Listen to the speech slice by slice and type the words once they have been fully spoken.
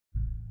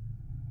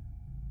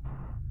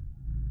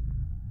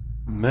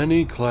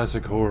Many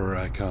classic horror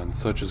icons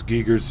such as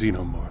Giger's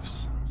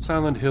xenomorphs,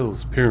 Silent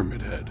Hill's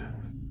Pyramid Head,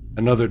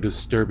 and other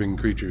disturbing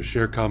creatures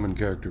share common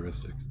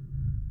characteristics.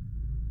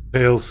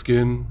 Pale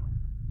skin,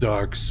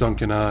 dark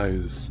sunken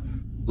eyes,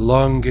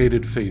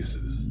 elongated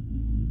faces,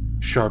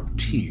 sharp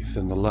teeth,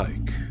 and the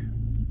like.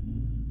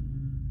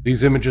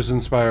 These images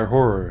inspire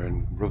horror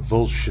and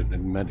revulsion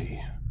in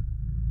many,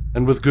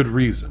 and with good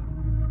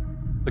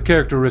reason. The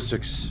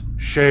characteristics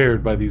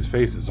shared by these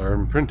faces are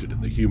imprinted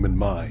in the human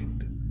mind.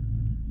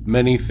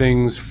 Many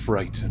things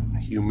frighten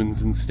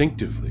humans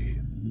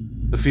instinctively.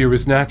 The fear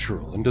is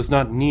natural and does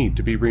not need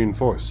to be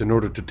reinforced in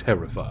order to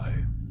terrify.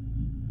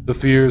 The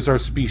fears are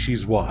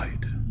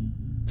species-wide,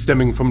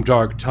 stemming from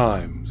dark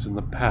times in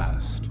the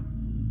past,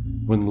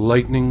 when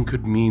lightning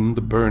could mean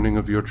the burning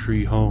of your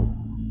tree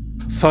home.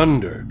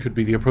 Thunder could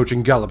be the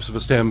approaching gallops of a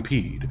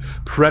stampede.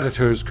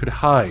 Predators could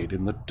hide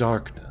in the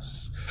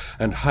darkness,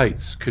 and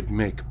heights could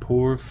make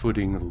poor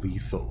footing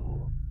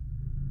lethal.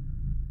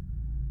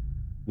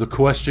 The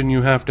question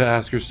you have to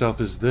ask yourself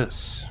is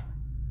this: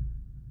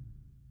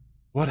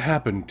 what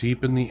happened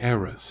deep in the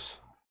eras,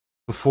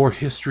 before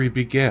history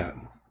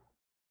began,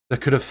 that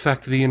could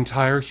affect the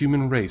entire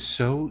human race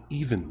so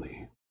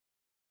evenly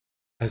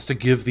as to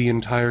give the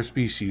entire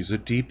species a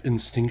deep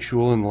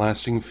instinctual and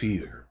lasting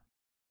fear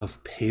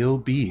of pale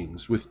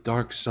beings with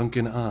dark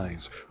sunken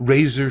eyes,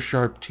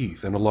 razor-sharp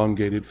teeth, and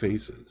elongated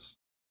faces?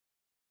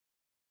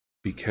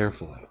 Be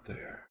careful out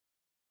there.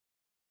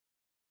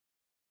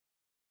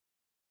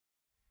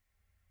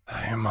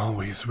 I am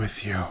always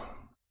with you.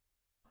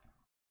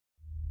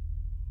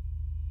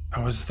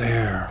 I was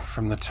there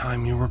from the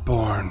time you were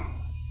born.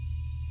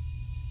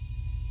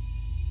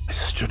 I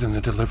stood in the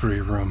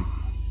delivery room,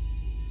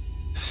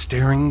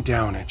 staring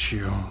down at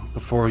you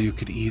before you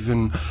could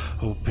even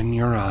open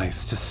your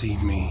eyes to see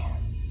me.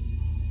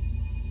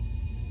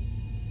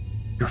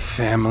 Your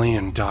family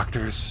and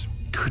doctors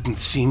couldn't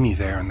see me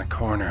there in the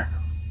corner,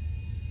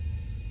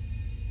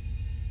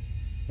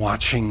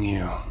 watching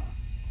you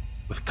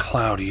with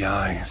cloudy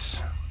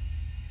eyes.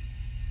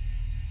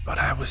 But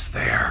I was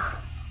there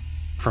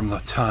from the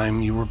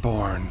time you were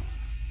born,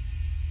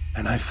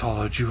 and I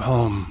followed you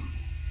home.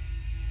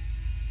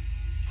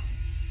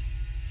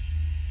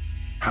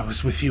 I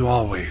was with you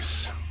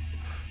always,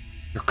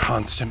 your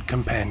constant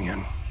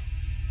companion.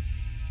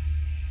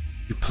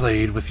 You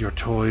played with your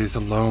toys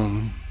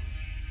alone,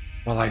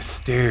 while I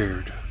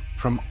stared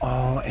from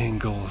all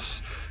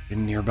angles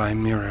in nearby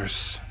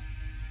mirrors.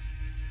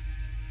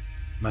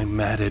 My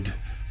matted,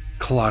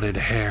 clotted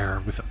hair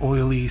with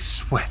oily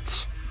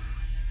sweat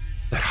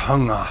that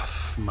hung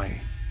off my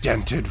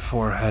dented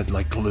forehead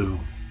like glue.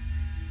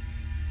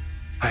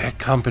 I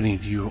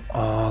accompanied you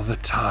all the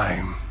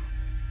time,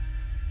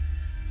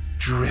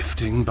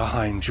 drifting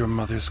behind your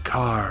mother's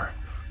car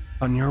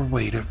on your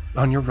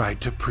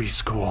ride to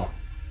preschool.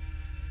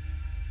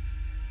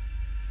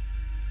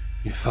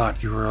 You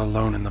thought you were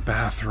alone in the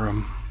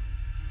bathroom,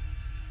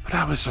 but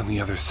I was on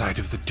the other side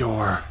of the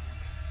door,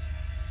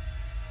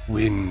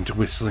 wind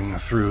whistling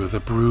through the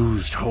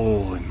bruised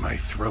hole in my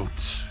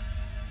throat.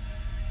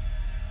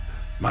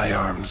 My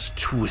arms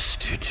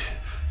twisted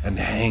and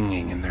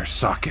hanging in their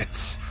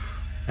sockets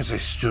as I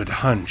stood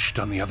hunched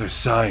on the other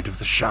side of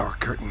the shower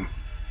curtain.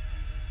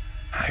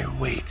 I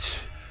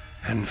wait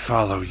and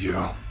follow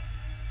you.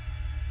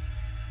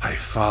 I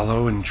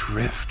follow and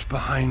drift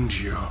behind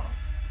you.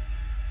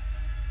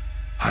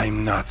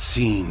 I'm not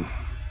seen.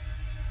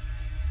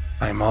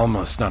 I'm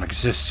almost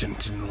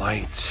non-existent in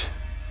light.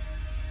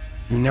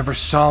 You never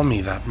saw me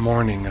that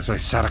morning as I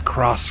sat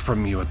across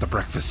from you at the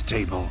breakfast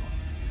table,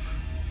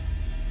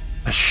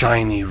 a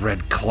shiny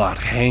red clot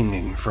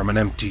hanging from an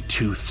empty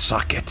tooth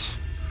socket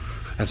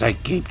as I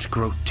gaped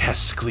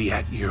grotesquely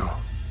at you.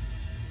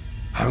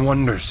 I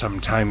wonder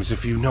sometimes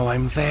if you know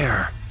I'm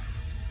there.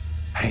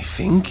 I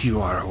think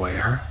you are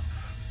aware,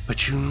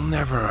 but you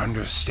never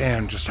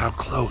understand just how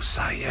close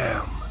I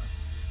am.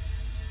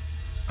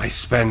 I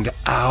spend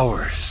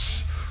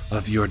hours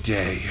of your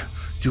day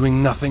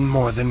doing nothing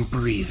more than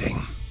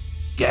breathing,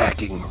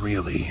 gagging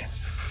really,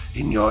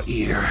 in your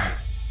ear.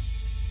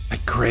 I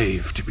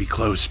crave to be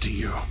close to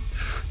you,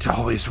 to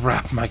always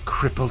wrap my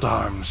crippled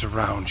arms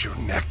around your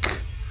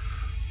neck.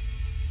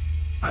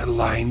 I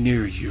lie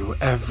near you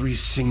every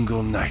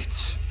single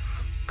night,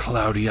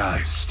 cloudy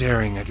eyes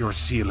staring at your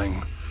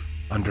ceiling,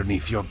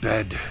 underneath your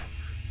bed,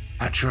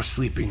 at your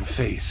sleeping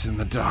face in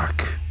the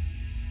dark.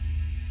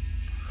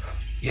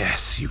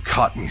 Yes, you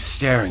caught me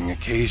staring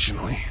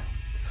occasionally.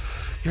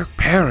 Your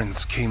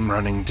parents came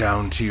running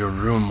down to your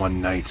room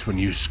one night when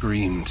you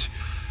screamed.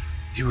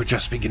 You were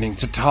just beginning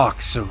to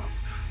talk, so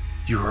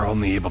you were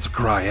only able to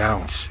cry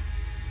out.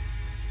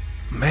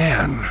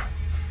 Man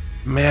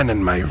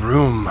in my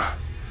room.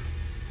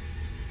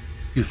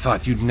 You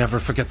thought you'd never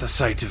forget the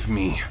sight of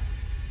me,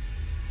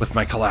 with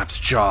my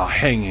collapsed jaw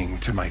hanging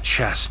to my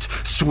chest,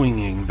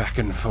 swinging back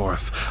and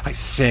forth. I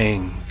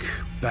sank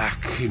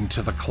back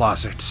into the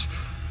closet,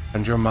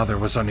 and your mother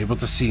was unable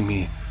to see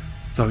me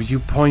Though you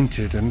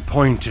pointed and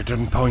pointed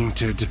and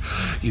pointed,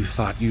 you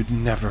thought you'd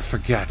never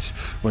forget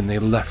when they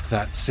left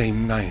that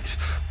same night.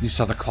 You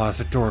saw the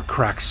closet door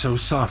crack so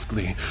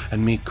softly,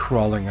 and me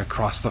crawling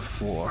across the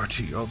floor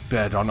to your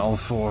bed on all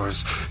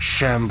fours,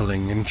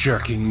 shambling and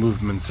jerking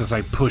movements as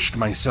I pushed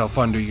myself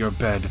under your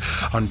bed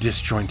on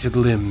disjointed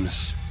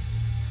limbs.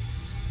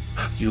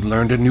 You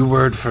learned a new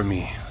word for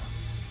me.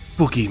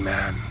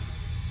 Boogeyman.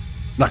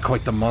 Not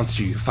quite the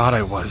monster you thought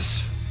I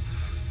was.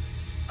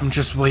 I'm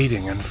just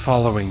waiting and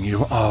following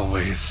you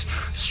always,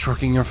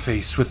 stroking your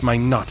face with my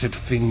knotted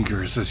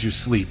fingers as you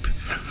sleep.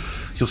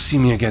 You'll see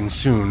me again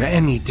soon.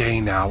 Any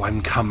day now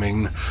I'm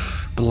coming,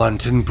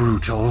 blunt and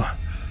brutal.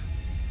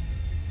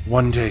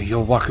 One day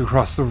you'll walk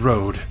across the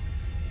road,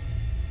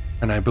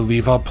 and I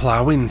believe I'll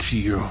plow into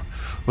you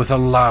with a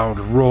loud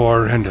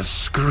roar and a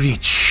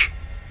screech.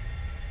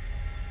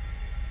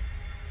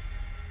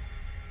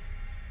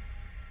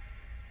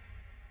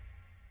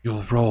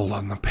 You'll roll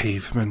on the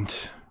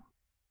pavement.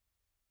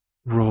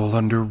 Roll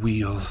under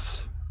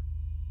wheels,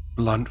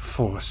 blunt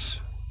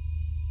force,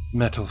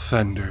 metal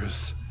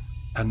fenders,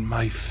 and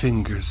my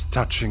fingers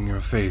touching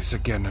your face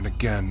again and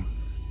again.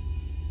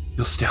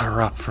 You'll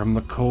stare up from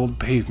the cold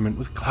pavement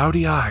with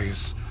cloudy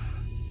eyes.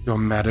 Your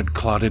matted,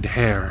 clotted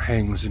hair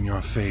hangs in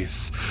your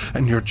face,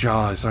 and your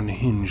jaw is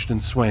unhinged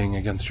and swaying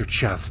against your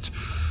chest.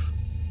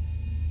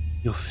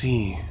 You'll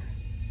see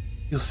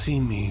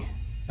me,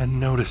 and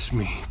notice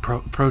me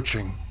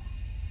approaching.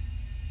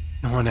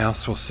 No one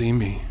else will see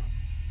me.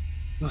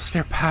 You'll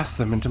stare past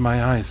them into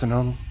my eyes, and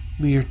I'll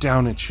leer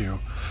down at you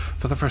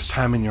for the first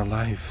time in your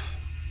life.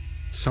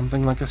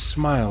 Something like a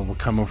smile will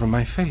come over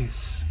my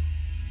face.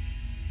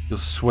 You'll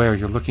swear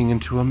you're looking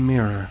into a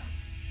mirror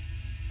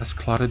as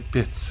clotted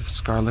bits of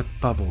scarlet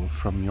bubble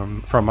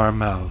from our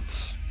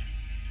mouths.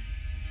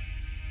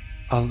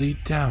 I'll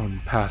lead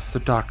down past the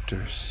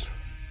doctors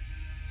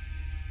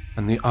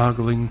and the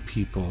ogling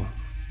people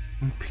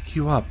and pick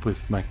you up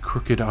with my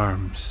crooked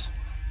arms.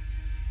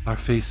 Our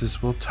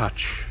faces will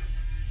touch.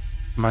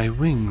 My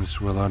wings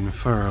will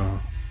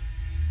unfurl,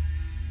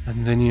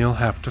 and then you'll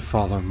have to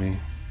follow me.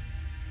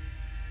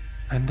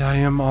 And I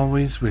am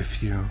always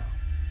with you,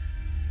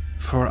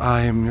 for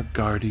I am your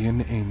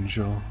guardian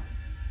angel.